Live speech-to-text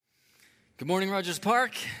Good morning, Rogers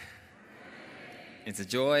Park. It's a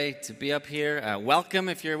joy to be up here. Welcome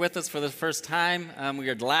if you're with us for the first time. We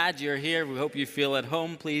are glad you're here. We hope you feel at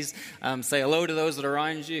home. Please say hello to those that are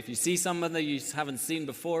around you. If you see someone that you haven't seen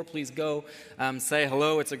before, please go say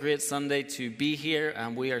hello. It's a great Sunday to be here.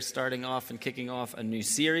 We are starting off and kicking off a new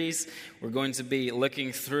series. We're going to be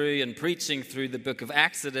looking through and preaching through the book of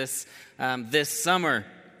Exodus this summer.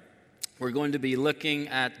 We're going to be looking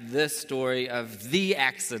at this story of the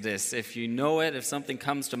Exodus. If you know it, if something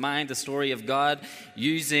comes to mind, the story of God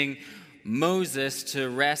using Moses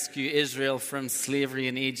to rescue Israel from slavery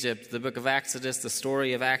in Egypt. The book of Exodus, the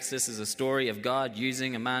story of Exodus, is a story of God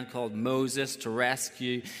using a man called Moses to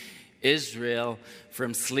rescue Israel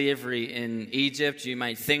from slavery in Egypt. You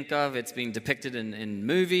might think of it's being depicted in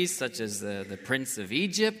movies such as the Prince of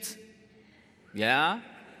Egypt. Yeah.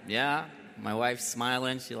 My wife's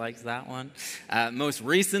smiling. She likes that one. Most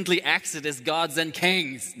recently, Exodus, Gods and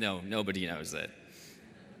Kings. No, nobody knows it.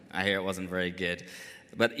 I hear it wasn't very good.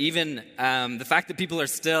 But even the fact that people are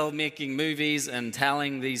still making movies and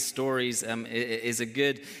telling these stories is a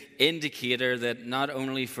good indicator that not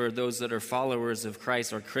only for those that are followers of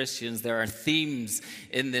Christ or Christians, there are themes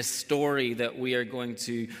in this story that we are going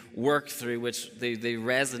to work through, which they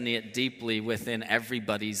resonate deeply within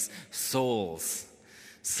everybody's souls.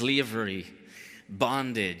 Slavery,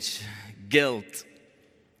 bondage, guilt,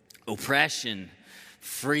 oppression,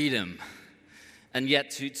 freedom. And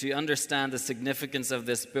yet to understand the significance of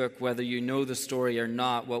this book, whether you know the story or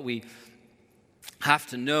not, what we have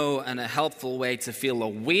to know, and a helpful way to feel the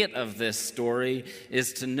weight of this story,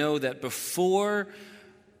 is to know that before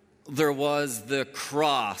there was the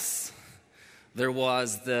cross, there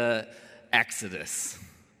was the Exodus.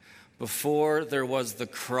 Before there was the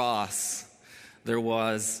cross, there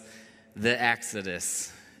was the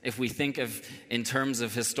Exodus. If we think of in terms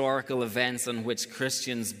of historical events on which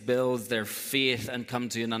Christians build their faith and come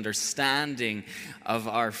to an understanding of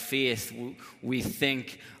our faith, we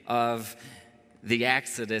think of the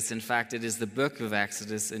Exodus. In fact, it is the book of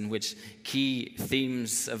Exodus in which key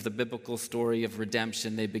themes of the biblical story of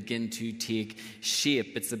redemption, they begin to take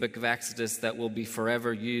shape. It's the book of Exodus that will be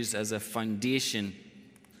forever used as a foundation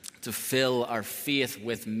to fill our faith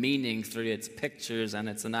with meaning through its pictures and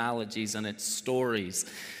its analogies and its stories,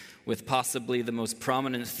 with possibly the most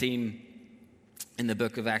prominent theme in the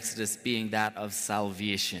book of Exodus being that of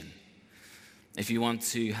salvation. If you want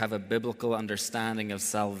to have a biblical understanding of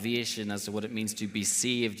salvation as to what it means to be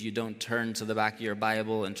saved, you don't turn to the back of your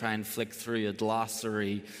Bible and try and flick through a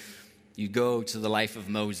glossary. You go to the life of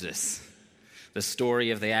Moses. The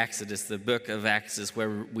story of the Exodus, the book of Exodus,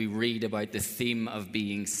 where we read about the theme of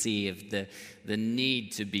being saved, the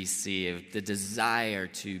need to be saved, the desire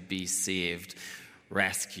to be saved,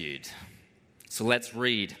 rescued. So let's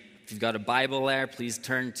read. If you've got a Bible there, please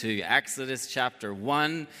turn to Exodus chapter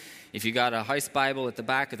 1. If you've got a house Bible at the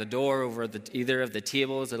back of the door over either of the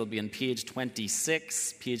tables, it'll be on page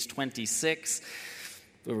 26. Page 26.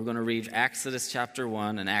 We're going to read Exodus chapter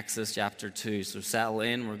 1 and Exodus chapter 2. So settle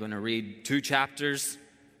in. We're going to read two chapters,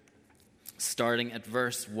 starting at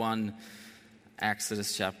verse 1,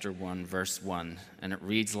 Exodus chapter 1, verse 1. And it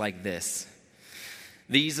reads like this.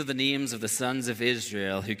 These are the names of the sons of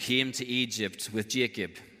Israel who came to Egypt with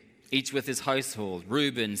Jacob, each with his household: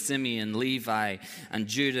 Reuben, Simeon, Levi, and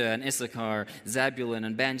Judah, and Issachar, Zebulun,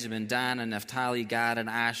 and Benjamin, Dan, and Naphtali, Gad, and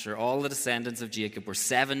Asher. All the descendants of Jacob were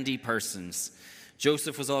 70 persons.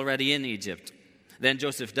 Joseph was already in Egypt. Then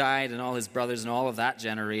Joseph died, and all his brothers and all of that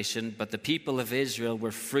generation. But the people of Israel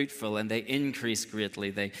were fruitful, and they increased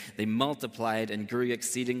greatly. They multiplied and grew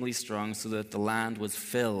exceedingly strong, so that the land was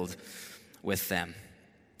filled with them.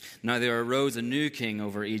 Now there arose a new king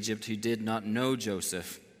over Egypt who did not know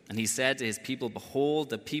Joseph. And he said to his people,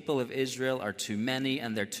 "Behold, the people of Israel are too many,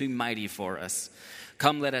 and they're too mighty for us.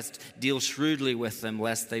 Come, let us deal shrewdly with them,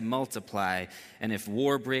 lest they multiply. And if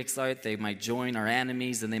war breaks out, they might join our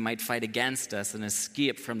enemies, and they might fight against us and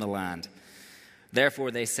escape from the land." Therefore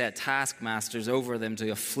they set taskmasters over them to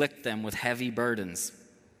afflict them with heavy burdens.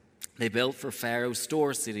 They built for Pharaoh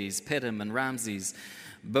store cities, Pithom and Ramses,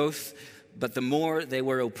 both. But the more they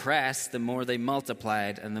were oppressed, the more they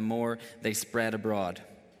multiplied, and the more they spread abroad.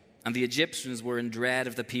 And the Egyptians were in dread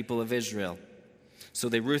of the people of Israel. So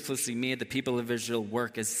they ruthlessly made the people of Israel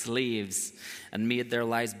work as slaves and made their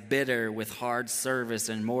lives bitter with hard service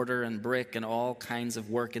and mortar and brick and all kinds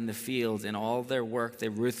of work in the fields. In all their work, they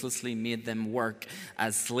ruthlessly made them work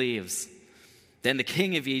as slaves. Then the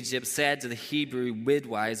king of Egypt said to the Hebrew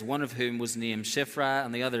midwives, one of whom was named Shiphrah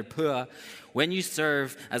and the other Puah, "When you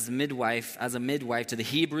serve as a midwife to the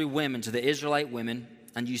Hebrew women, to the Israelite women,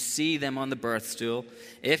 and you see them on the birth stool,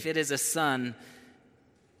 if it is a son,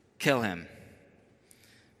 kill him.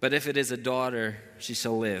 But if it is a daughter, she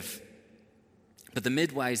shall live." But the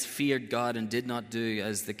midwives feared God and did not do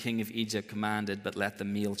as the king of Egypt commanded, but let the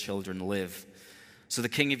male children live. So the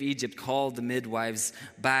king of Egypt called the midwives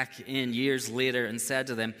back in years later and said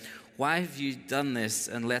to them, "Why have you done this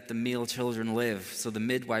and let the male children live?" So the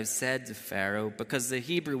midwives said to Pharaoh, "Because the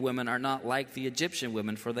Hebrew women are not like the Egyptian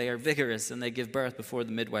women, for they are vigorous and they give birth before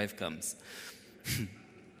the midwife comes."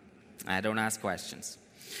 I don't ask questions.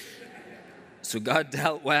 So God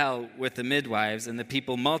dealt well with the midwives, and the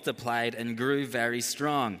people multiplied and grew very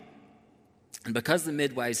strong. And because the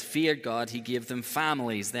midwives feared God, he gave them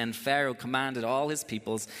families. Then Pharaoh commanded all his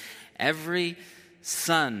peoples, "Every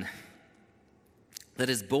son that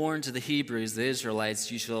is born to the Hebrews, the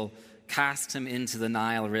Israelites, you shall cast him into the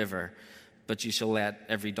Nile River, but you shall let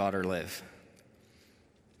every daughter live."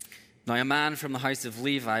 Now a man from the house of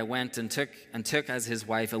Levi went and took as his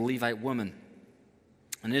wife a Levite woman,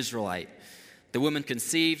 an Israelite. The woman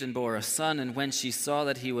conceived and bore a son, and when she saw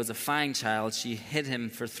that he was a fine child, she hid him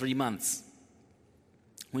for 3 months.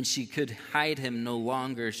 When she could hide him no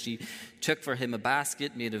longer, she took for him a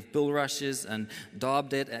basket made of bulrushes and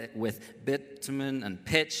daubed it with bitumen and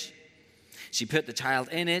pitch. She put the child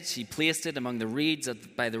in it. She placed it among the reeds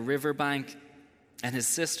by the river bank, and his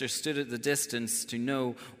sister stood at the distance to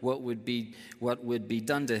know what would be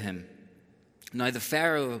done to him. Now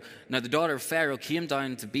the daughter of Pharaoh came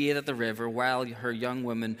down to bathe at the river. While her young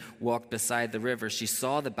woman walked beside the river, she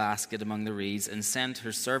saw the basket among the reeds and sent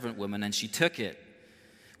her servant woman, and she took it.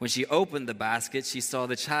 When she opened the basket, she saw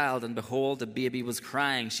the child, and behold, the baby was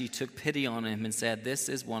crying. She took pity on him and said, "This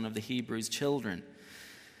is one of the Hebrews' children."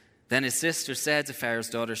 Then his sister said to Pharaoh's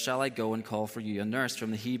daughter, "Shall I go and call for you a nurse from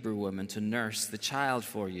the Hebrew woman to nurse the child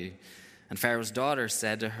for you?" And Pharaoh's daughter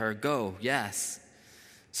said to her, "Go, yes."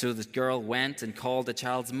 So the girl went and called the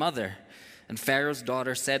child's mother. And Pharaoh's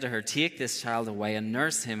daughter said to her, "Take this child away and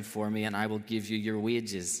nurse him for me, and I will give you your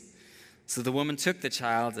wages." So the woman took the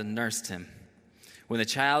child and nursed him. When the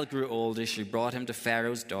child grew older, she brought him to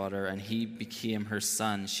Pharaoh's daughter, and he became her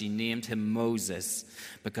son. She named him Moses,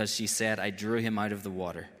 because she said, "I drew him out of the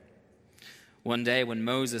water." One day when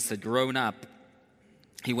Moses had grown up,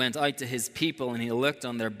 he went out to his people, and he looked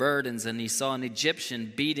on their burdens, and he saw an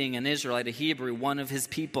Egyptian beating an Israelite, a Hebrew, one of his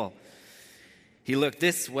people. He looked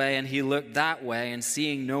this way and he looked that way, and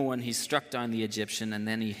seeing no one, he struck down the Egyptian, and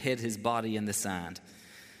then he hid his body in the sand.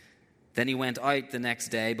 Then he went out the next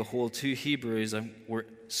day. Behold, 2 Hebrews were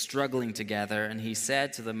struggling together, and he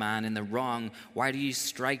said to the man in the wrong, "Why do you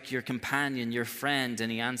strike your companion, your friend?"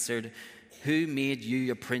 And he answered, "Who made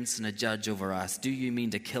you a prince and a judge over us? Do you mean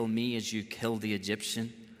to kill me as you killed the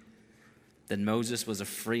Egyptian?" Then Moses was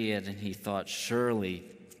afraid, and he thought, "Surely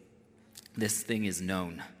this thing is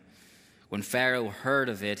known." When Pharaoh heard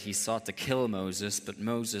of it, he sought to kill Moses, but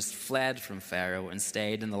Moses fled from Pharaoh and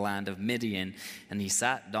stayed in the land of Midian, and he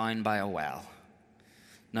sat down by a well.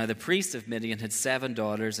 Now the priest of Midian had 7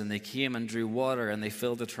 daughters, and they came and drew water, and they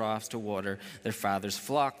filled the troughs to water their father's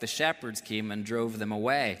flock. The shepherds came and drove them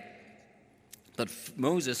away. But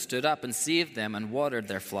Moses stood up and saved them and watered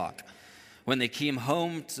their flock. When they came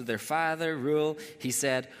home to their father, Reuel, he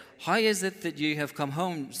said, "How is it that you have come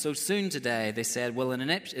home so soon today?" They said, "Well, an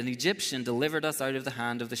Egyptian delivered us out of the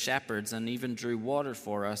hand of the shepherds and even drew water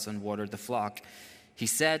for us and watered the flock." He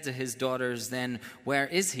said to his daughters, "Then where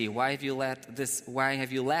is he? Why have you left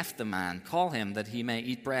the man? Call him that he may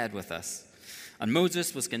eat bread with us." And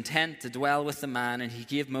Moses was content to dwell with the man, and he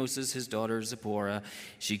gave Moses his daughter Zipporah.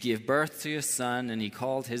 She gave birth to a son, and he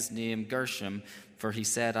called his name Gershom, for he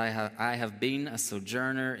said, I have been a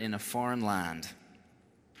sojourner in a foreign land.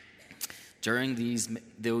 During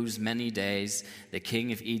those many days, the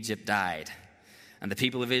king of Egypt died, and the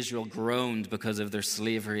people of Israel groaned because of their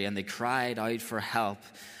slavery, and they cried out for help,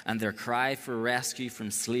 and their cry for rescue from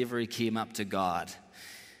slavery came up to God.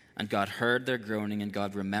 And God heard their groaning, and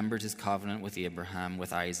God remembered his covenant with Abraham,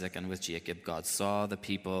 with Isaac, and with Jacob. God saw the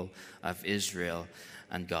people of Israel,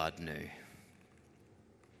 and God knew.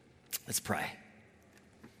 Let's pray.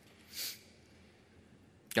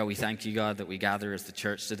 God, we thank you, God, that we gather as the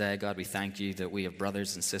church today. God, we thank you that we have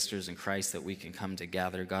brothers and sisters in Christ, that we can come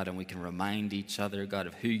together, God, and we can remind each other, God,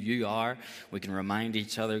 of who you are. We can remind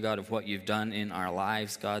each other, God, of what you've done in our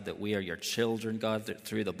lives, God, that we are your children, God, that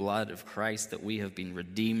through the blood of Christ, that we have been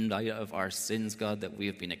redeemed out of our sins, God, that we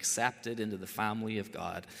have been accepted into the family of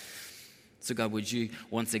God. So, God, would you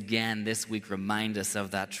once again this week remind us of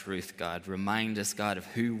that truth, God. Remind us, God, of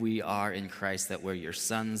who we are in Christ, that we're your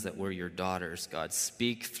sons, that we're your daughters, God.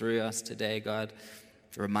 Speak through us today, God.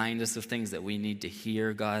 Remind us of things that we need to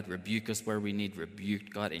hear, God. Rebuke us where we need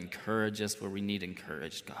rebuked, God. Encourage us where we need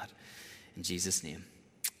encouraged, God. In Jesus' name,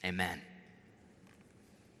 Amen.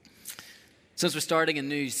 Since we're starting a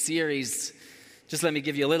new series, just let me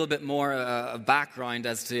give you a little bit more background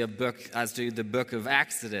as to the book of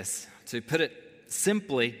Exodus. To put it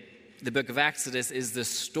simply, the book of Exodus is the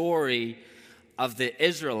story of the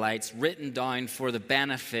Israelites written down for the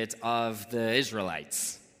benefit of the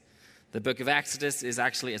Israelites. The book of Exodus is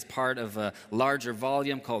actually as part of a larger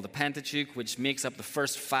volume called the Pentateuch, which makes up the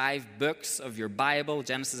first 5 books of your Bible: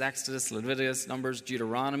 Genesis, Exodus, Leviticus, Numbers,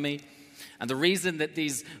 Deuteronomy. And the reason that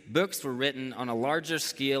these books were written on a larger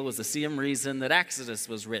scale was the same reason that Exodus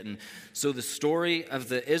was written. So the story of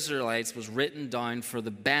the Israelites was written down for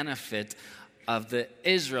the benefit of the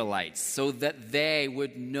Israelites, so that they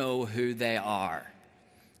would know who they are,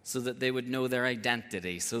 so that they would know their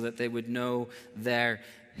identity, so that they would know their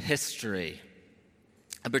history.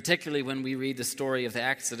 And particularly when we read the story of the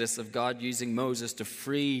Exodus, of God using Moses to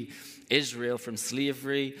free Israel from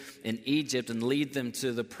slavery in Egypt and lead them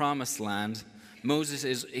to the promised land,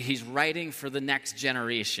 he's writing for the next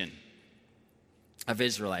generation of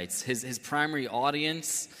Israelites. His primary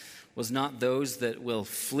audience was not those that will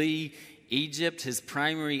flee Egypt. His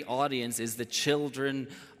primary audience is the children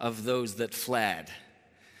of those that fled.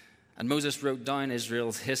 And Moses wrote down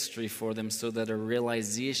Israel's history for them so that a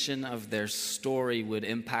realization of their story would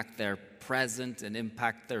impact their present and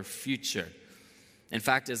impact their future. In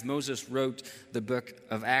fact, as Moses wrote the book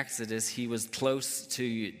of Exodus, he was close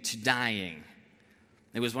to dying.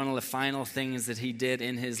 It was one of the final things that he did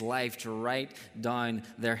in his life, to write down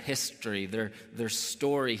their history, their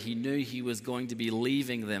story. He knew he was going to be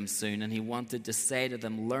leaving them soon, and he wanted to say to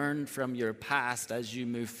them, learn from your past as you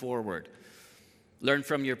move forward. Learn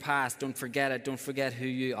from your past. Don't forget it. Don't forget who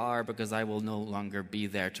you are, because I will no longer be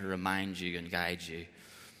there to remind you and guide you.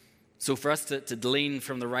 So for us to glean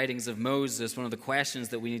from the writings of Moses, one of the questions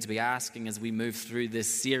that we need to be asking as we move through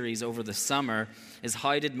this series over the summer is,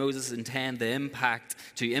 how did Moses intend to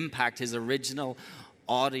impact his original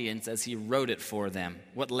audience as he wrote it for them?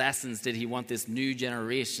 What lessons did he want this new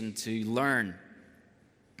generation to learn?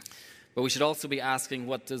 But we should also be asking,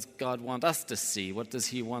 what does God want us to see? What does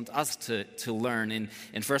he want us to learn? In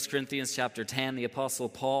 1 Corinthians chapter 10, the Apostle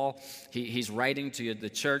Paul, he's writing to the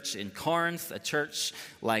church in Corinth, a church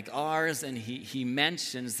like ours, and he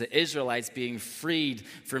mentions the Israelites being freed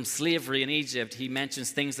from slavery in Egypt. He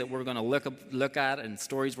mentions things that we're going to look at and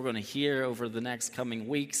stories we're going to hear over the next coming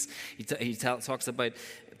weeks. Talks about,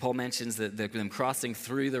 Paul mentions them crossing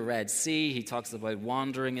through the Red Sea. He talks about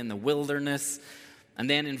wandering in the wilderness. And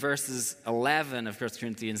then in verses 11 of 1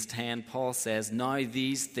 Corinthians 10, Paul says, now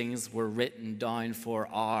these things were written down for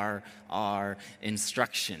our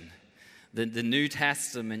instruction. The New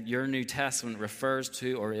Testament, your New Testament, refers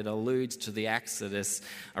to, or it alludes to, the Exodus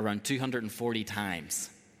around 240 times,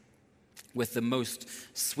 with the most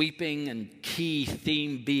sweeping and key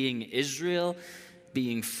theme being Israel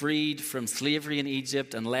being freed from slavery in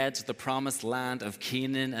Egypt and led to the promised land of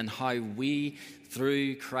Canaan, and how we,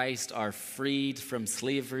 through Christ, are freed from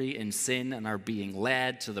slavery in sin and are being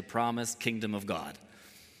led to the promised kingdom of God.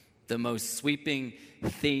 The most sweeping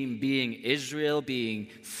theme being Israel being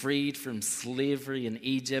freed from slavery in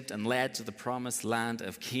Egypt and led to the promised land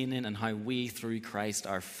of Canaan, and how we, through Christ,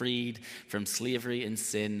 are freed from slavery in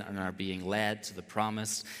sin and are being led to the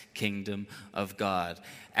promised kingdom of God.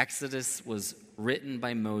 Exodus was written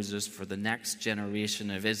by Moses for the next generation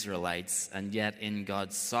of Israelites, and yet in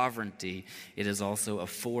God's sovereignty, it is also a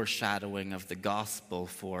foreshadowing of the gospel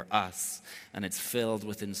for us, and it's filled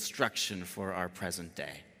with instruction for our present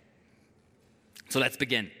day. So let's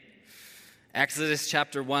begin. Exodus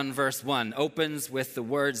chapter 1, verse 1 opens with the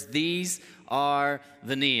words, these are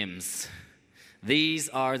the names. These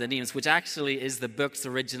are the names, which actually is the book's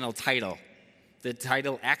original title. The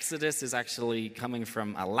title Exodus is actually coming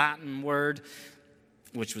from a Latin word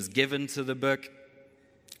which was given to the book,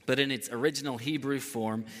 but in its original Hebrew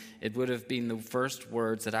form, it would have been the first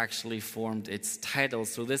words that actually formed its title.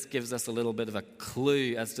 So this gives us a little bit of a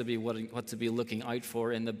clue as to what to be looking out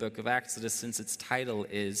for in the book of Exodus, since its title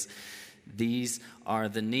is These Are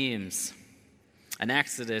the Names. And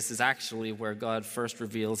Exodus is actually where God first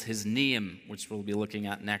reveals his name, which we'll be looking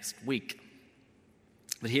at next week.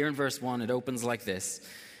 But here in verse 1, it opens like this.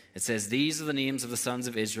 It says, these are the names of the sons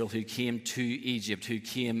of Israel who came to Egypt, who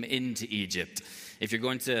came into Egypt. If you're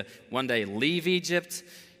going to one day leave Egypt,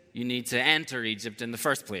 you need to enter Egypt in the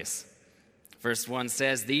first place. Verse 1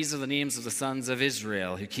 says, these are the names of the sons of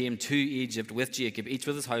Israel who came to Egypt with Jacob, each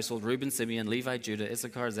with his household: Reuben, Simeon, Levi, Judah,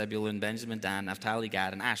 Issachar, Zebulun, Benjamin, Dan, Naphtali,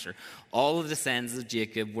 Gad, and Asher. All of the descendants of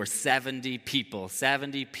Jacob were 70 people.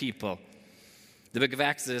 70 people. The book of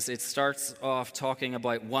Exodus, it starts off talking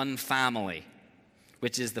about one family.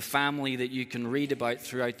 which is the family that you can read about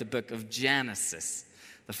throughout the book of Genesis,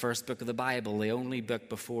 the first book of the Bible, the only book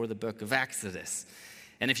before the book of Exodus.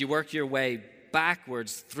 And if you work your way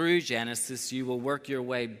backwards through Genesis, you will work your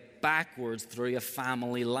way backwards through a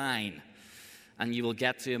family line. And you will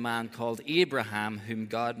get to a man called Abraham, whom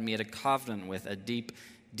God made a covenant with, a deep,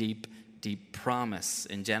 deep, deep promise.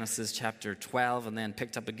 In Genesis chapter 12, and then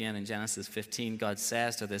picked up again in Genesis 15, God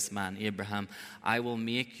says to this man, Abraham, I will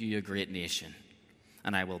make you a great nation,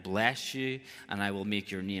 and I will bless you, and I will make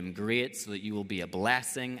your name great so that you will be a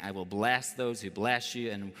blessing. I will bless those who bless you,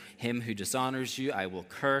 and him who dishonors you I will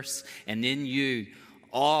curse, and in you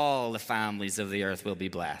all the families of the earth will be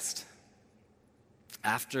blessed.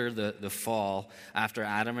 After the fall, after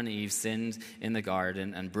Adam and Eve sinned in the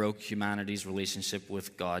garden and broke humanity's relationship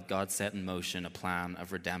with God, God set in motion a plan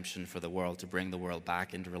of redemption for the world, to bring the world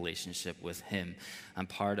back into relationship with him. And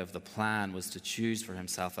part of the plan was to choose for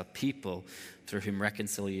himself a people through whom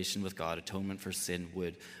reconciliation with God, atonement for sin,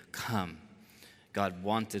 would come. God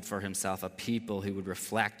wanted for himself a people who would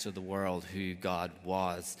reflect to the world who God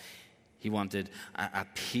was. He wanted a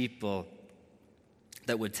people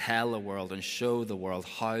that would tell the world and show the world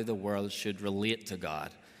how the world should relate to God,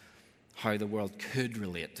 how the world could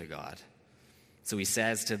relate to God. So he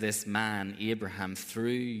says to this man, Abraham, through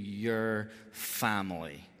your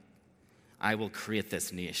family, I will create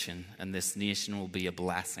this nation, and this nation will be a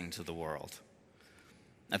blessing to the world.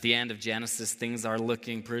 At the end of Genesis, things are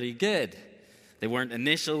looking pretty good. They weren't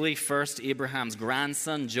initially. First, Abraham's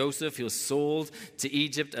grandson, Joseph, he was sold to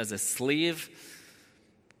Egypt as a slave.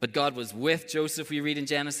 But God was with Joseph, we read in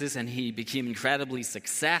Genesis, and he became incredibly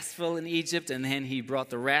successful in Egypt, and then he brought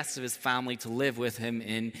the rest of his family to live with him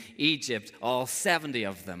in Egypt, all 70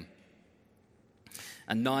 of them.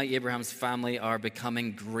 And now Abraham's family are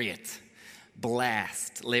becoming great,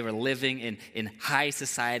 blessed. They were living in high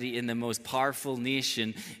society in the most powerful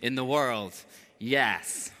nation in the world.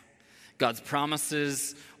 Yes. God's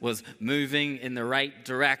promises was moving in the right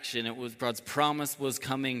direction. God's promise was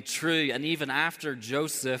coming true. And even after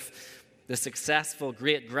Joseph, the successful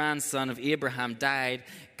great-grandson of Abraham, died,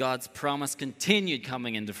 God's promise continued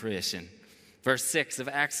coming into fruition. Verse 6 of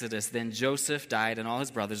Exodus, then Joseph died and all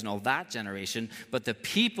his brothers and all that generation, but the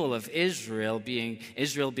people of Israel being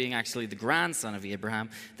actually the grandson of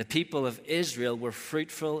Abraham, the people of Israel were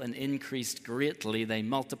fruitful and increased greatly. They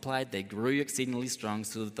multiplied, they grew exceedingly strong,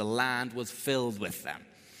 so that the land was filled with them.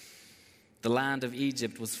 The land of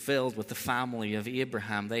Egypt was filled with the family of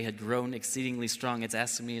Abraham. They had grown exceedingly strong. It's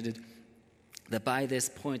estimated that by this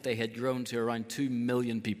point they had grown to around 2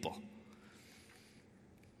 million people.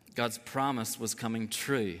 God's promise was coming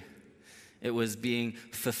true. It was being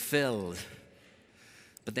fulfilled.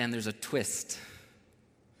 But then there's a twist.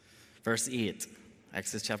 Verse 8,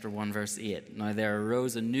 Exodus chapter 1, verse 8. Now there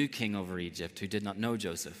arose a new king over Egypt who did not know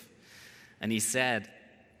Joseph. And he said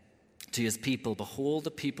to his people, behold,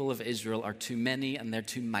 the people of Israel are too many and they're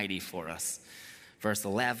too mighty for us. Verse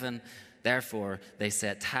 11, therefore they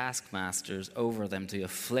set taskmasters over them to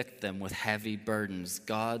afflict them with heavy burdens.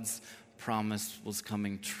 God's promise was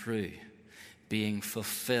coming true, being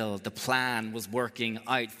fulfilled. The plan was working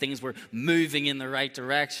out. Things were moving in the right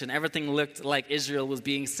direction. Everything looked like Israel was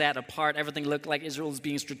being set apart. Everything looked like Israel was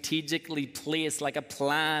being strategically placed, like a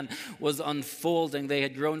plan was unfolding. They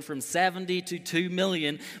had grown from 70 to 2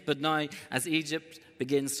 million, but now as Egypt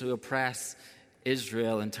begins to oppress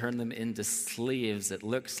Israel and turn them into slaves, it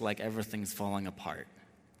looks like everything's falling apart.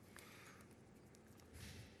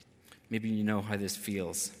 Maybe you know how this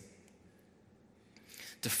feels.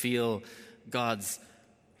 To feel God's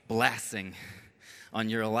blessing on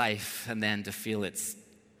your life and then to feel it's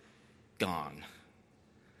gone.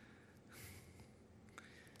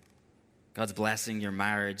 God's blessing your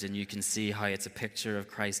marriage, and you can see how it's a picture of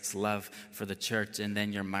Christ's love for the church, and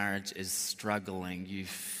then your marriage is struggling. You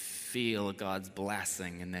feel God's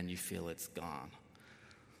blessing and then you feel it's gone.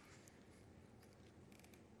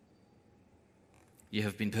 You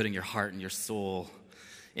have been putting your heart and your soul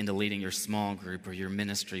into leading your small group or your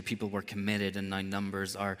ministry. People were committed and now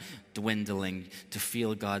numbers are dwindling. To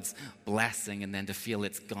feel God's blessing and then to feel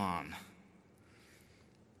it's gone.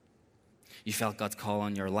 You felt God's call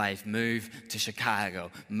on your life. Move to Chicago.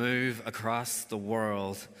 Move across the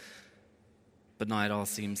world. But now it all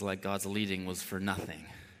seems like God's leading was for nothing.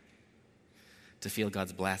 To feel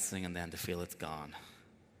God's blessing and then to feel it's gone.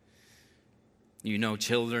 You know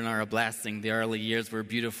children are a blessing. The early years were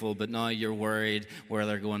beautiful, but now you're worried where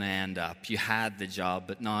they're going to end up. You had the job,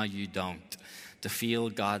 but now you don't. To feel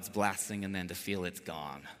God's blessing and then to feel it's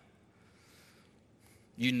gone.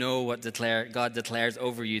 You know what God declares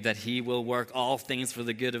over you, that he will work all things for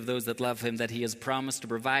the good of those that love him, that he has promised to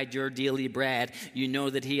provide your daily bread. You know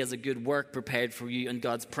that he has a good work prepared for you, and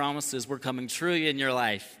God's promises were coming true in your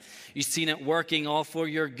life. You've seen it working all for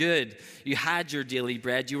your good. You had your daily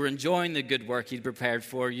bread. You were enjoying the good work he'd prepared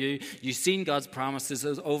for you. You've seen God's promises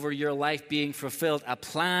over your life being fulfilled. A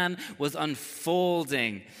plan was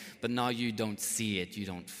unfolding, but now you don't see it. You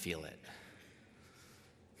don't feel it.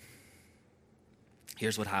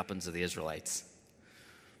 Here's what happens to the Israelites.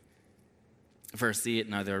 Verse 8,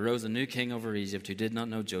 now there arose a new king over Egypt who did not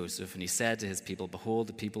know Joseph, and he said to his people, behold,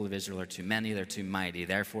 the people of Israel are too many, they're too mighty.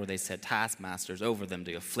 Therefore they set taskmasters over them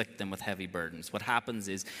to afflict them with heavy burdens. What happens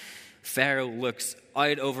is Pharaoh looks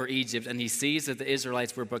out over Egypt and he sees that the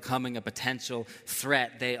Israelites were becoming a potential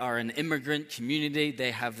threat. They are an immigrant community. They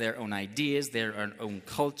have their own ideas, their own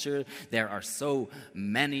culture. There are so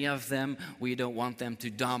many of them. We don't want them to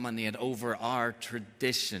dominate over our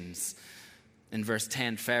traditions. In verse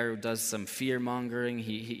 10, Pharaoh does some fear-mongering.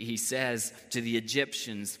 He says to the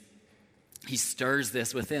Egyptians, he stirs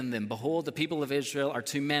this within them. Behold, the people of Israel are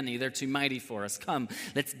too many. They're too mighty for us. Come,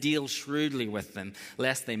 let's deal shrewdly with them,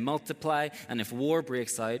 lest they multiply. And if war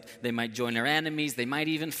breaks out, they might join our enemies. They might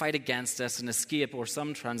even fight against us and escape. Or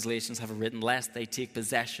some translations have written, lest they take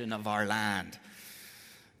possession of our land.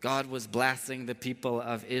 God was blessing the people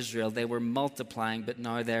of Israel. They were multiplying, but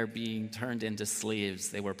now they're being turned into slaves.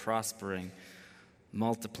 They were prospering,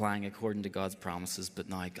 multiplying according to God's promises. But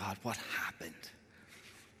now, God, what happened?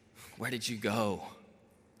 Where did you go?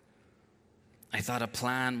 I thought a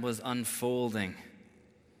plan was unfolding.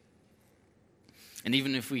 And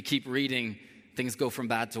even if we keep reading, things go from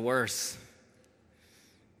bad to worse.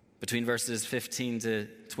 Between verses 15 to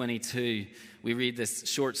 22, we read this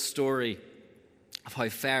short story of how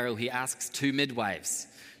Pharaoh, he asks two midwives,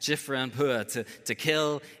 Shiphrah and Puah, to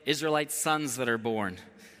kill Israelite sons that are born.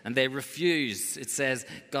 And they refuse. It says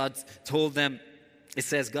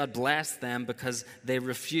God blessed them because they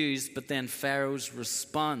refused, but then Pharaoh's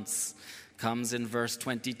response comes in verse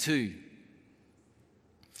 22.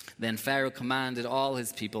 Then Pharaoh commanded all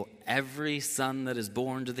his people, every son that is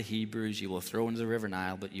born to the Hebrews you will throw into the river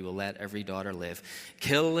Nile, but you will let every daughter live.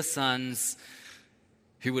 Kill the sons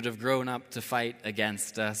who would have grown up to fight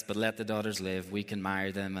against us, but let the daughters live. We can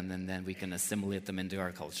marry them, and then we can assimilate them into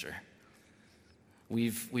our culture.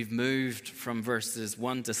 We've moved from verses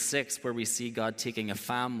 1 to 6, where we see God taking a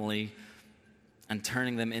family and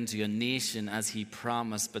turning them into a nation as he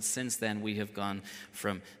promised. But since then, we have gone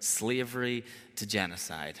from slavery to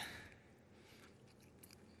genocide.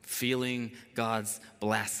 Feeling God's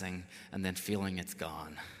blessing and then feeling it's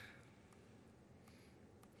gone.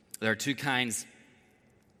 There are two kinds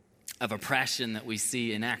of oppression that we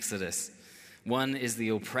see in Exodus. One is the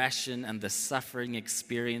oppression and the suffering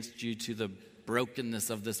experienced due to the brokenness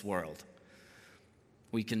of this world.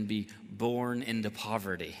 We can be born into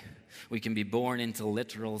poverty. We can be born into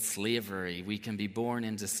literal slavery. We can be born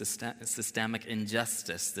into systemic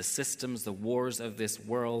injustice. The systems, the wars of this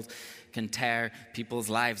world can tear people's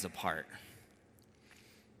lives apart.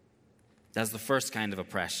 That's the first kind of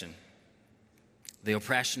oppression. The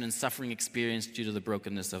oppression and suffering experienced due to the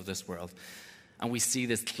brokenness of this world. And we see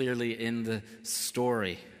this clearly in the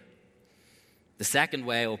story. The second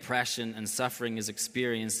way oppression and suffering is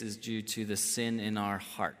experienced is due to the sin in our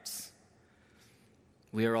hearts.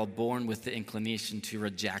 We are all born with the inclination to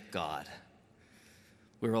reject God.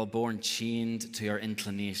 We're all born chained to our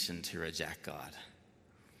inclination to reject God.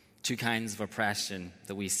 Two kinds of oppression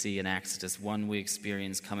that we see in Exodus. One we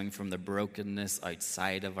experience coming from the brokenness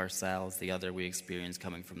outside of ourselves. The other we experience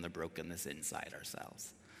coming from the brokenness inside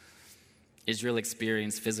ourselves. Israel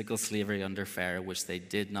experienced physical slavery under Pharaoh, which they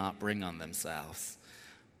did not bring on themselves.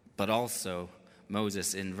 But also,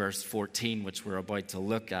 Moses, in verse 14, which we're about to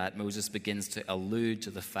look at, Moses begins to allude to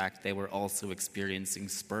the fact they were also experiencing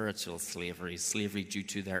spiritual slavery, slavery due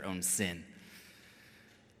to their own sin.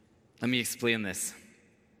 Let me explain this.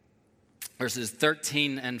 Verses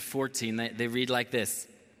 13 and 14, they read like this.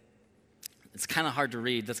 It's kind of hard to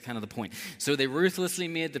read. That's kind of the point. So they ruthlessly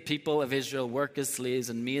made the people of Israel work as slaves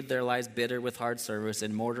and made their lives bitter with hard service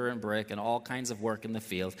in mortar and brick and all kinds of work in the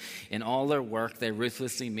field. In all their work, they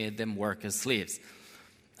ruthlessly made them work as slaves.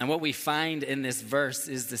 And what we find in this verse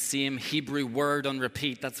is the same Hebrew word on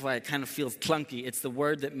repeat. That's why it kind of feels clunky. It's the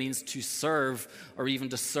word that means to serve or even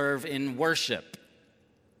to serve in worship.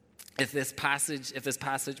 If this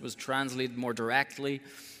passage was translated more directly,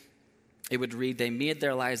 it would read, they made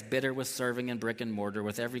their lives bitter with serving in brick and mortar,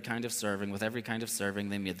 with every kind of serving,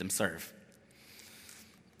 they made them serve.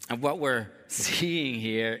 And what we're seeing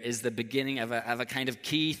here is the beginning of a kind of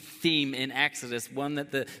key theme in Exodus, one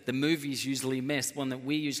that the movies usually miss, one that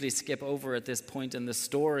we usually skip over at this point in the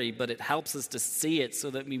story, but it helps us to see it so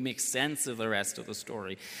that we make sense of the rest of the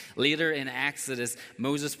story. Later in Exodus,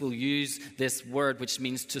 Moses will use this word, which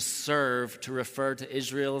means to serve, to refer to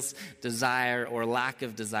Israel's desire or lack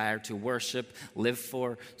of desire to worship, live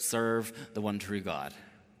for, serve the one true God.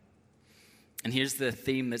 And here's the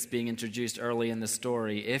theme that's being introduced early in the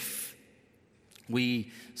story. If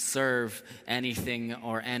we serve anything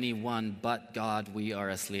or anyone but God, we are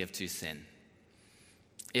a slave to sin.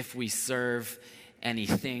 If we serve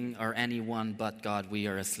anything or anyone but God, we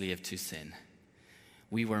are a slave to sin.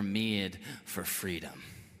 We were made for freedom.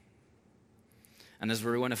 And as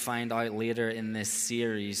we're going to find out later in this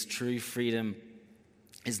series, true freedom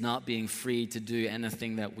is not being free to do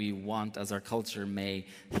anything that we want, as our culture may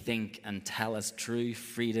think and tell us. True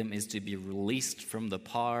freedom is to be released from the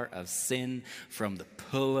power of sin, from the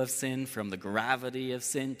pull of sin, from the gravity of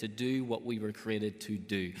sin, to do what we were created to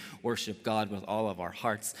do: worship God with all of our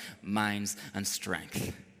hearts, minds, and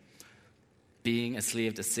strength. Being a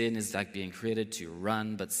slave to sin is like being created to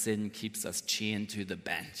run, but sin keeps us chained to the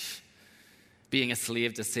bench. Being a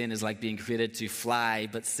slave to sin is like being created to fly,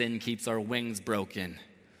 but sin keeps our wings broken.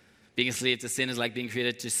 Being a slave to sin is like being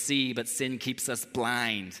created to see, but sin keeps us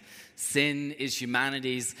blind. Sin is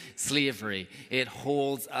humanity's slavery. It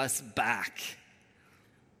holds us back.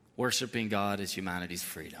 Worshiping God is humanity's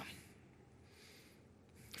freedom.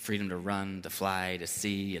 Freedom to run, to fly, to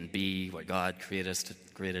see, and be what God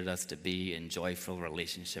created us to be in joyful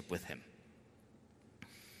relationship with Him.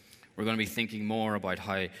 We're going to be thinking more about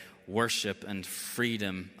how worship and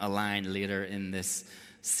freedom align later in this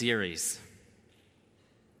series.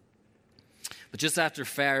 But just after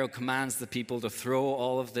Pharaoh commands the people to throw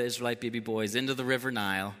all of the Israelite baby boys into the river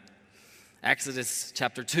Nile, Exodus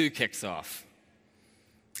chapter 2 kicks off.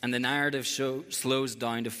 And the narrative slows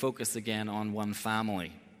down to focus again on one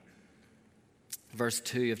family. Verse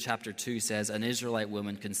 2 of chapter 2 says, "An Israelite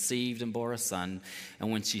woman conceived and bore a son, and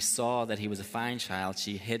when she saw that he was a fine child,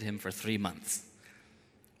 she hid him for 3 months.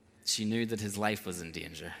 She knew that his life was in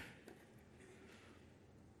danger.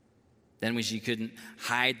 Then when she couldn't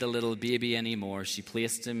hide the little baby anymore, she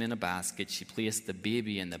placed him in a basket. She placed the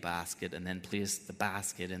baby in the basket and then placed the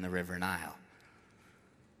basket in the river Nile."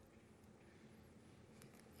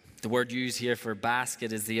 The word used here for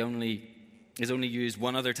basket is only used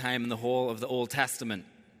one other time in the whole of the Old Testament.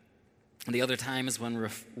 And the other time is when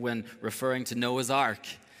referring to Noah's Ark,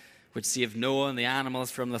 which saved Noah and the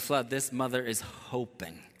animals from the flood. This mother is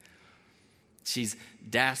hoping. She's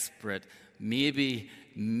desperate. Maybe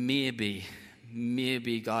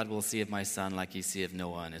God will save my son like He saved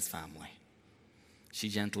Noah and his family. She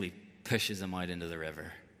gently pushes him out into the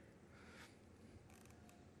river.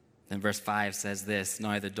 Then verse 5 says this: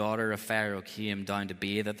 "Now the daughter of Pharaoh came down to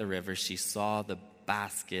bathe at the river. She saw the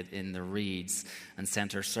basket in the reeds and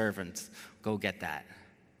sent her servant, 'Go get that.'"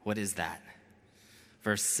 What is that?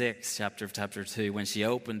 Verse 6, chapter 2, "When she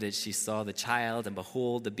opened it, she saw the child, and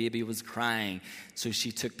behold, the baby was crying. So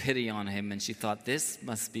she took pity on him, and she thought, 'This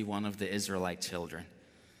must be one of the Israelite children.'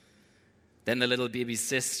 Then the little baby's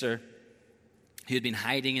sister, who had been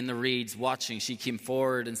hiding in the reeds watching, she came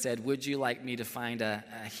forward and said, 'Would you like me to find a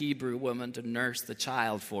Hebrew woman to nurse the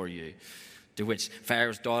child for you?' To which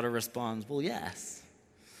Pharaoh's daughter responds, 'Well, yes.'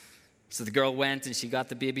 So the girl went and she got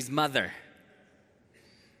the baby's mother.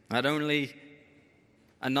 Not only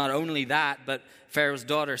that, but Pharaoh's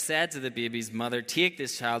daughter said to the baby's mother, 'Take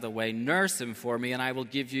this child away, nurse him for me, and I will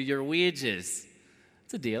give you your wages.'"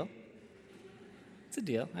 It's a deal. It's a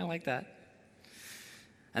deal. I like that.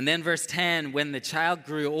 And then verse 10, "When the child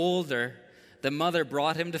grew older, the mother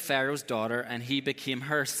brought him to Pharaoh's daughter, and he became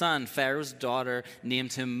her son. Pharaoh's daughter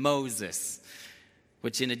named him Moses,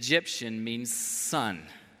 which in Egyptian means son."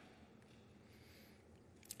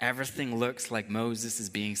 Everything looks like Moses is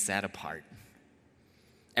being set apart.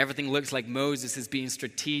 Everything looks like Moses is being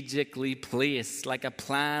strategically placed, like a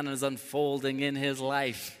plan is unfolding in his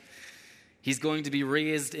life. He's going to be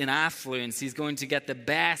raised in affluence. He's going to get the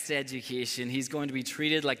best education. He's going to be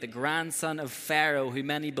treated like the grandson of Pharaoh, who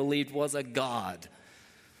many believed was a god.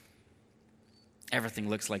 Everything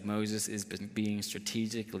looks like Moses is being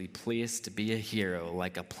strategically placed to be a hero,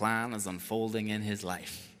 like a plan is unfolding in his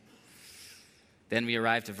life. Then we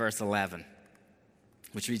arrive to verse 11,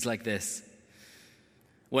 which reads like this: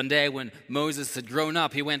 "One day when Moses had grown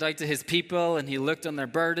up, he went out to his people and he looked on their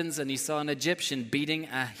burdens, and he saw an Egyptian beating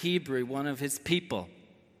a Hebrew, one of his people."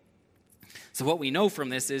 So what we know from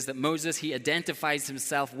this is that Moses, he identifies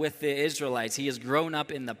himself with the Israelites. He has grown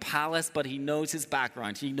up in the palace, but he knows his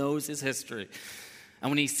background. He knows his history. And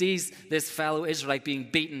when he sees this fellow Israelite being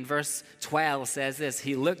beaten, verse 12 says this,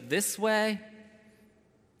 he looked this way,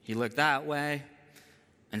 he looked that way,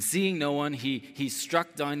 and seeing no one, he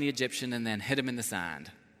struck down the Egyptian and then hit him in the sand.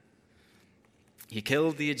 He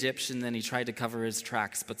killed the Egyptian, then he tried to cover his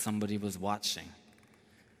tracks, but somebody was watching.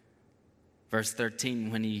 Verse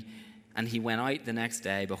 13, and he went out the next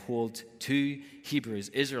day, behold, two Hebrews,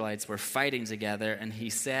 Israelites, were fighting together, and he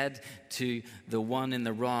said to the one in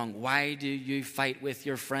the wrong, why do you fight with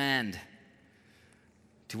your friend?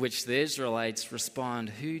 To which the Israelites respond,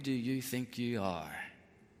 who do you think you are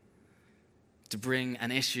to bring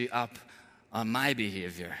an issue up on my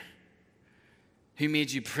behavior? Who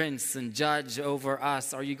made you prince and judge over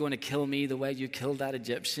us? Are you going to kill me the way you killed that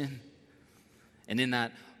Egyptian? And in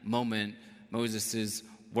that moment, Moses'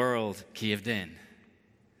 world caved in.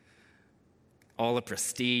 All the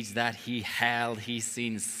prestige that he held, he's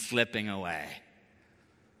seen slipping away.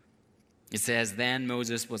 It says, then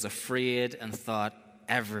Moses was afraid and thought,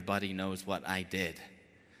 everybody knows what I did.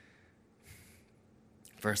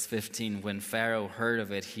 Verse 15, when Pharaoh heard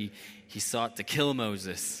of it, he sought to kill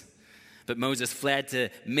Moses. But Moses fled to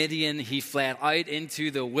Midian. He fled out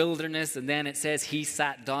into the wilderness. And then it says he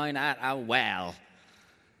sat down at a well.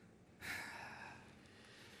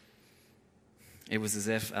 It was as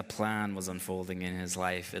if a plan was unfolding in his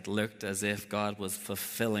life. It looked as if God was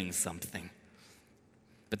fulfilling something.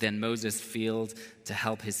 But then Moses failed to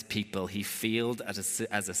help his people. He failed as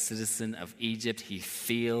a citizen of Egypt. He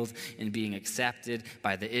failed in being accepted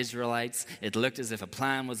by the Israelites. It looked as if a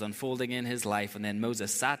plan was unfolding in his life. And then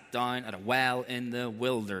Moses sat down at a well in the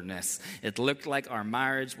wilderness. It looked like our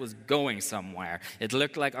marriage was going somewhere. It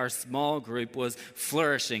looked like our small group was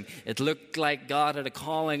flourishing. It looked like God had a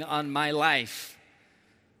calling on my life.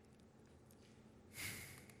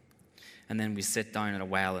 And then we sit down at a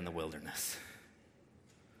well in the wilderness,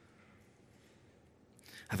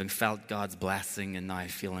 having felt God's blessing and now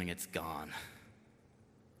feeling it's gone,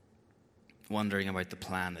 wondering about the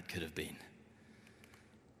plan that could have been.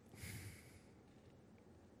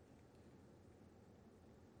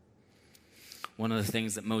 One of the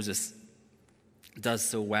things that Moses does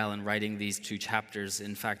so well in writing these two chapters,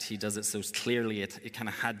 in fact, he does it so clearly, it kind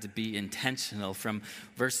of had to be intentional. From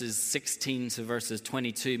verses 16 to verses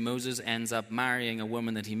 22, Moses ends up marrying a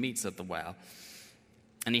woman that he meets at the well.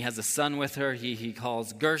 And he has a son with her he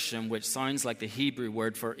calls Gershom, which sounds like the Hebrew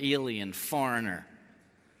word for alien, foreigner.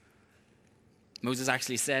 Moses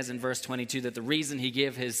actually says in verse 22 that the reason he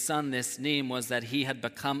gave his son this name was that he had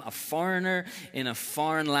become a foreigner in a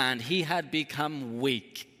foreign land. He had become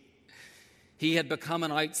weak. He had become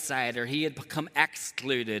an outsider. He had become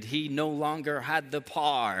excluded. He no longer had the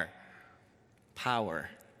power.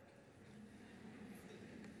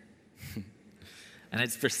 And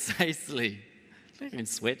it's precisely... I can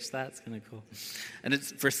switch that, it's kind of cool. And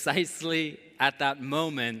it's precisely at that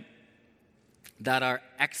moment that our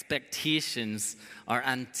expectations, our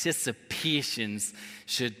anticipations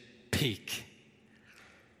should peak.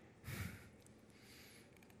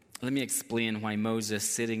 Let me explain why Moses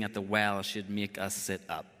sitting at the well should make us sit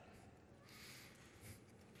up.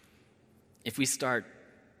 If we start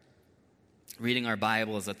reading our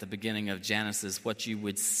Bibles at the beginning of Genesis, what you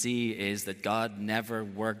would see is that God never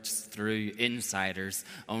works through insiders,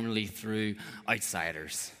 only through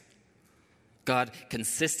outsiders. God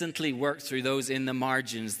consistently worked through those in the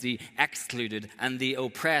margins, the excluded and the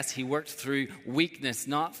oppressed. He worked through weakness,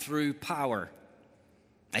 not through power.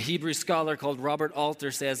 A Hebrew scholar called Robert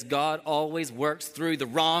Alter says, God always works through the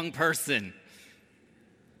wrong person.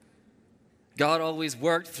 God always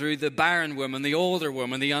worked through the barren woman, the older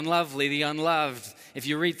woman, the unlovely, the unloved. If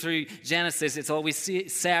you read through Genesis, it's always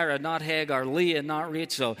Sarah, not Hagar, Leah, not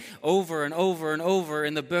Rachel, over and over and over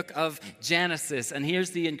in the book of Genesis. And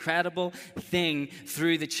here's the incredible thing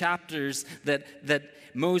through the chapters that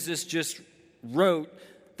Moses just wrote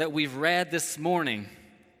that we've read this morning.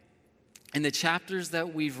 In the chapters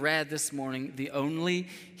that we've read this morning, the only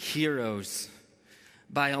heroes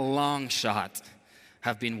by a long shot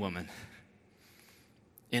have been women.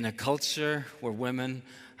 In a culture where women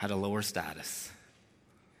had a lower status.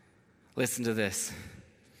 Listen to this.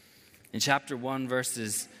 In chapter 1,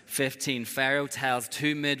 verses 15, Pharaoh tells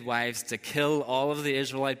two midwives to kill all of the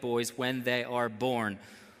Israelite boys when they are born.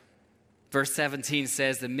 Verse 17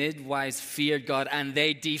 says the midwives feared God and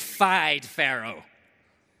they defied Pharaoh,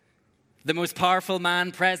 the most powerful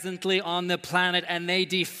man presently on the planet, and they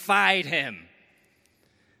defied him.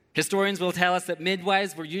 Historians will tell us that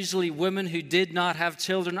midwives were usually women who did not have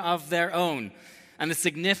children of their own. And the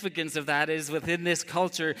significance of that is within this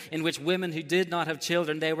culture in which women who did not have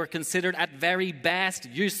children, they were considered at very best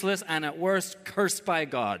useless and at worst cursed by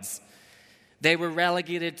gods. They were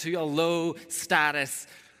relegated to a low status.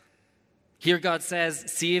 Here God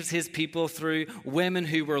says, saves his people through women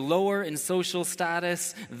who were lower in social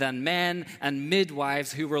status than men and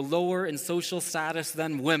midwives who were lower in social status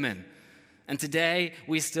than women. And today,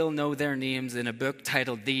 we still know their names in a book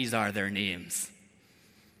titled, These Are Their Names.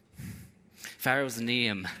 Pharaoh's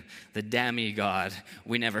name, the demigod,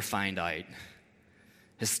 we never find out.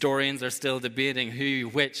 Historians are still debating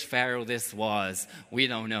which Pharaoh this was. We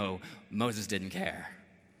don't know. Moses didn't care.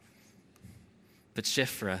 But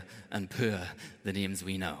Shiphrah and Puah, the names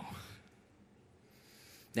we know.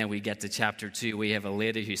 Then we get to chapter 2. We have a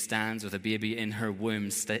lady who stands with a baby in her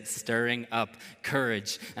womb, stirring up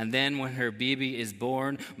courage. And then when her baby is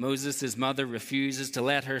born, Moses' mother refuses to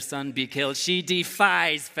let her son be killed. She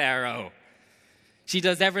defies Pharaoh. She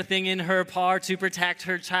does everything in her power to protect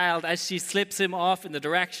her child as she slips him off in the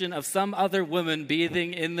direction of some other woman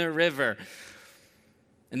bathing in the river.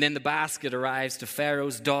 And then the basket arrives to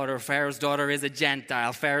Pharaoh's daughter. Pharaoh's daughter is a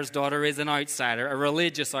Gentile. Pharaoh's daughter is an outsider, a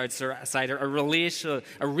religious outsider, a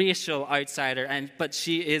racial outsider. But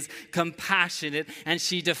she is compassionate and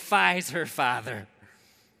she defies her father.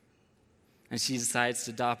 And she decides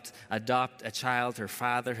to adopt a child her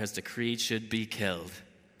father has decreed should be killed.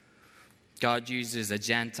 God uses a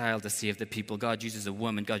Gentile to save the people. God uses a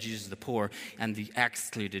woman. God uses the poor and the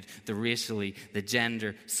excluded, the racially, the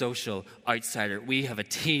gender, social outsider. We have a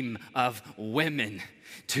team of women,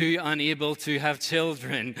 2 unable to have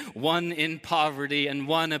children, 1 in poverty and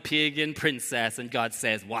 1 a pagan princess. And God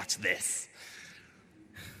says, watch this.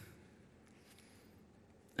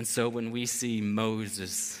 And so when we see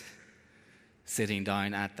Moses sitting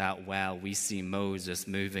down at that well, we see Moses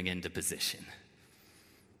moving into position.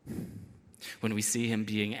 When we see him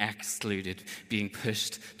being excluded, being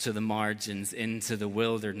pushed to the margins, into the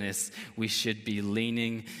wilderness, we should be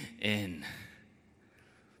leaning in.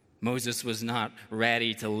 Moses was not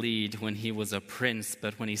ready to lead when he was a prince,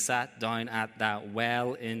 but when he sat down at that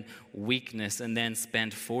well in weakness and then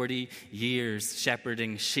spent 40 years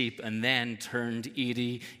shepherding sheep and then turned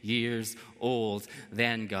 80 years old,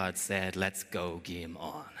 then God said, let's go, game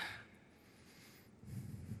on.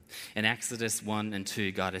 In Exodus 1 and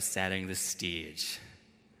 2, God is setting the stage.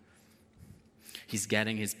 He's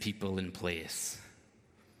getting his people in place.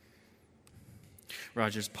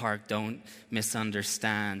 Rogers Park, don't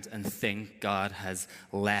misunderstand and think God has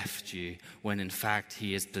left you when in fact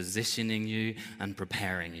he is positioning you and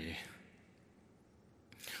preparing you.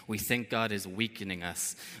 We think God is weakening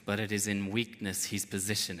us, but it is in weakness he's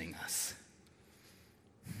positioning us.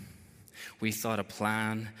 We thought a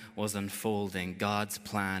plan was unfolding. God's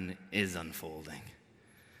plan is unfolding.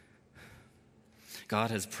 God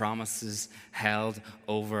has promises held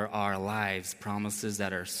over our lives, promises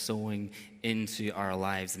that are sowing into our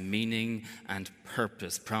lives meaning and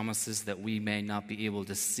purpose, promises that we may not be able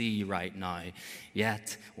to see right now.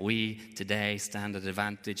 Yet we today stand at a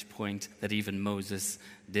vantage point that even Moses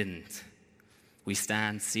didn't. We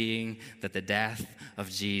stand seeing that the death of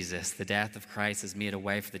Jesus, the death of Christ, has made a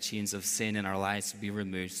way for the chains of sin in our lives to be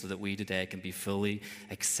removed so that we today can be fully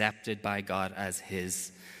accepted by God as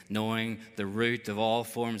his, knowing the root of all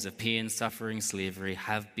forms of pain, suffering, slavery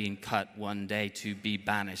have been cut one day to be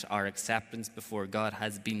banished. Our acceptance before God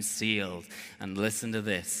has been sealed. And listen to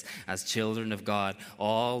this, as children of God,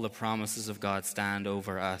 all the promises of God stand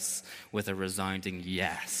over us with a resounding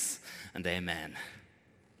yes and amen.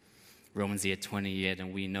 Romans 8:28,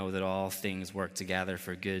 and we know that all things work together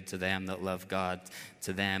for good to them that love God,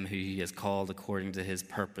 to them who he has called according to his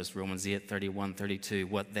purpose. Romans 8:31-32,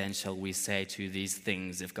 what then shall we say to these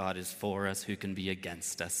things? If God is for us, who can be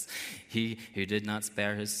against us? He who did not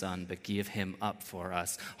spare his son, but gave him up for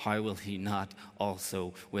us, how will he not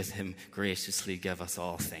also with him graciously give us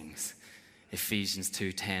all things? Ephesians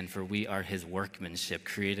 2:10, for we are his workmanship,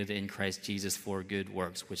 created in Christ Jesus for good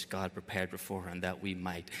works, which God prepared beforehand that we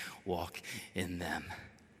might walk in them.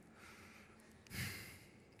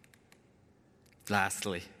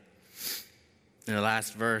 Lastly, in the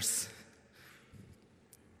last verse,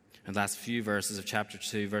 in the last few verses of chapter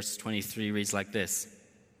 2, verse 23 reads like this.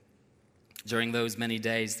 During those many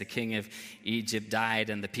days, the king of Egypt died,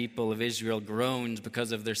 and the people of Israel groaned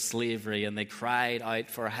because of their slavery, and they cried out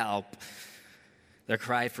for help. Their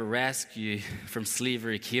cry for rescue from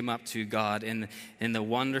slavery came up to God in the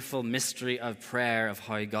wonderful mystery of prayer, of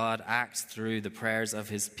how God acts through the prayers of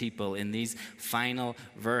his people. In these final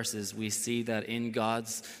verses, we see that in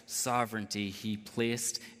God's sovereignty, he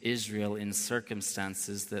placed Israel in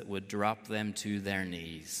circumstances that would drop them to their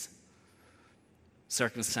knees.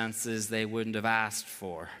 Circumstances they wouldn't have asked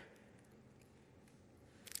for.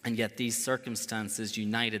 And yet these circumstances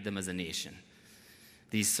united them as a nation.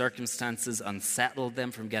 These circumstances unsettled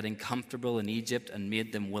them from getting comfortable in Egypt and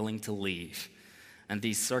made them willing to leave. And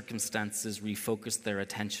these circumstances refocused their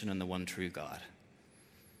attention on the one true God.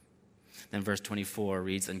 Then verse 24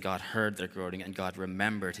 reads, and God heard their groaning, and God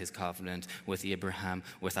remembered his covenant with Abraham,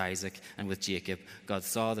 with Isaac, and with Jacob. God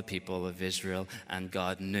saw the people of Israel, and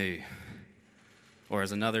God knew. Or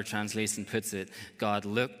as another translation puts it, God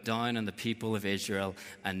looked down on the people of Israel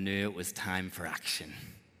and knew it was time for action.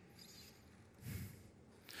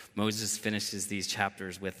 Moses finishes these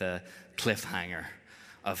chapters with a cliffhanger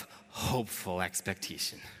of hopeful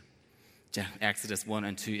expectation. Exodus 1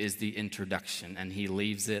 and 2 is the introduction, and he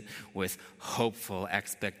leaves it with hopeful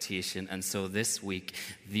expectation. And so this week,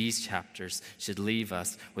 these chapters should leave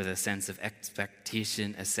us with a sense of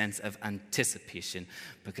expectation, a sense of anticipation,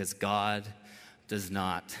 because God does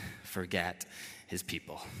not forget his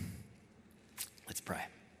people. Let's pray.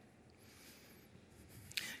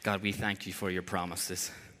 God, we thank you for your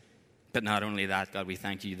promises. But not only that, God, we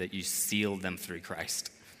thank you that you sealed them through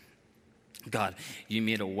Christ. God, you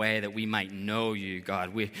made a way that we might know you,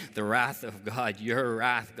 God. The wrath of God, your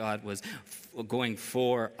wrath, God, was going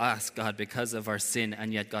for us, God, because of our sin.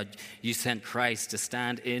 And yet, God, you sent Christ to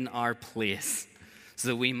stand in our place so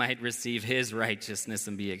that we might receive his righteousness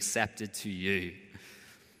and be accepted to you.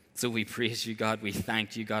 So we praise you, God. We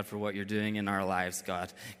thank you, God, for what you're doing in our lives,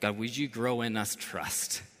 God. God, would you grow in us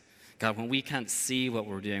trust? God, when we can't see what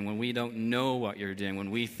we're doing, when we don't know what you're doing, when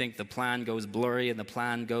we think the plan goes blurry and the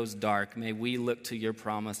plan goes dark, may we look to your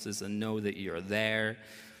promises and know that you're there,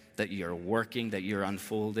 that you're working, that you're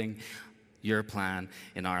unfolding your plan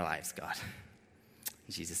in our lives, God.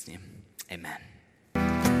 In Jesus' name, amen.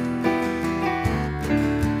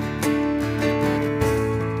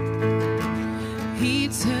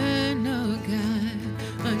 Eternal God,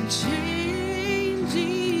 unchanging,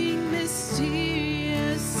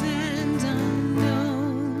 mysterious and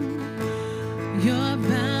unknown, your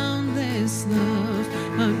boundless love,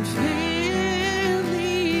 unfailing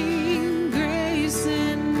grace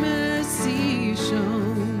and mercy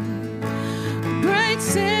shown, bright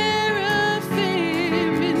seraphim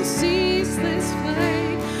in ceaseless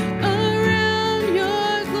flight around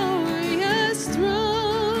your glorious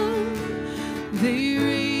throne. They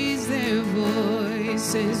raise their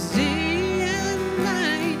voices day and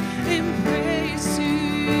night in praise to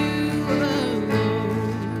you alone.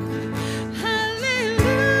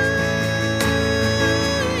 Hallelujah,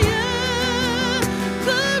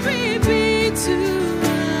 glory be to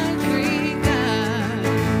our great God.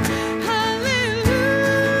 Hallelujah,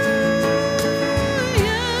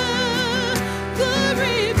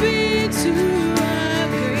 glory be to our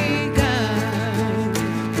great God.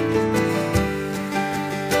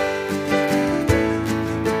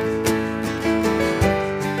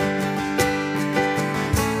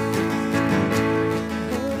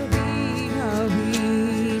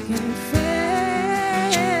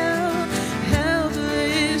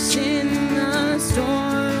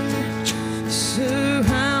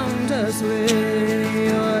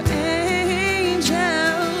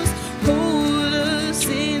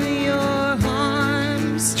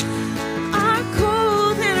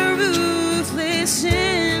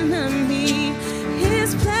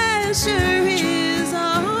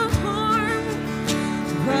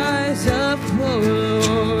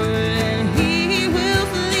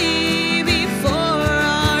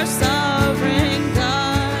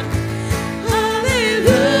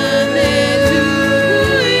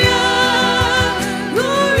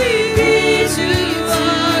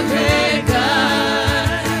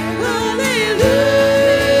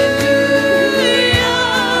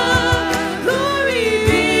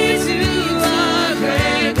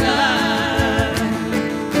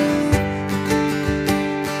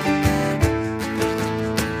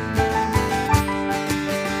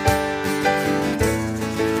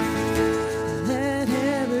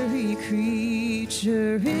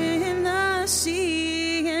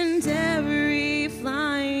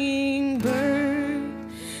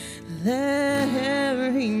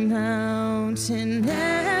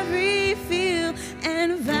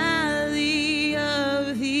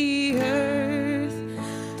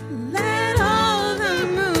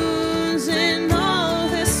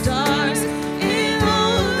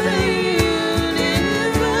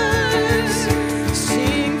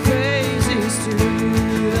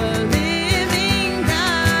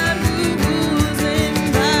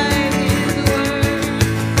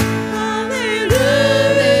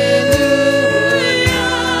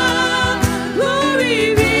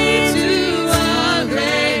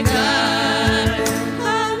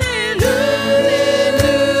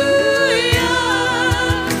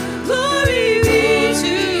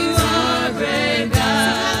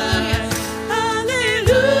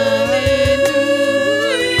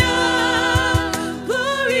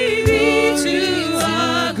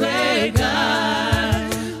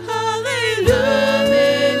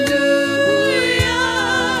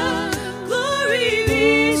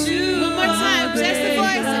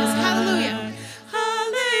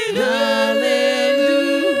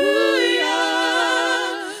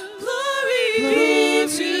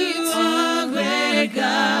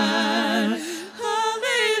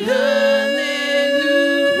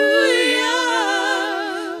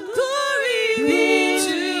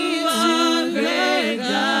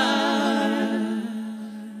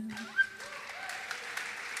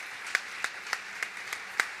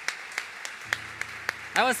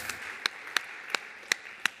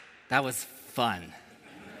 That was fun.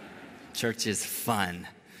 Church is fun.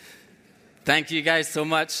 Thank you guys so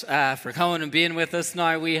much for coming and being with us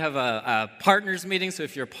now. We have a partners meeting, so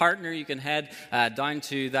if you're a partner, you can head down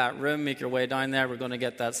to that room, make your way down there. We're going to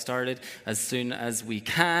get that started as soon as we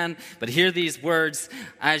can. But hear these words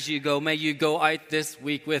as you go. May you go out this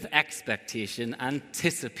week with expectation,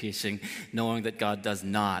 anticipation, knowing that God does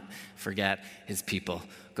not forget his people.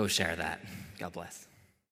 Go share that. God bless.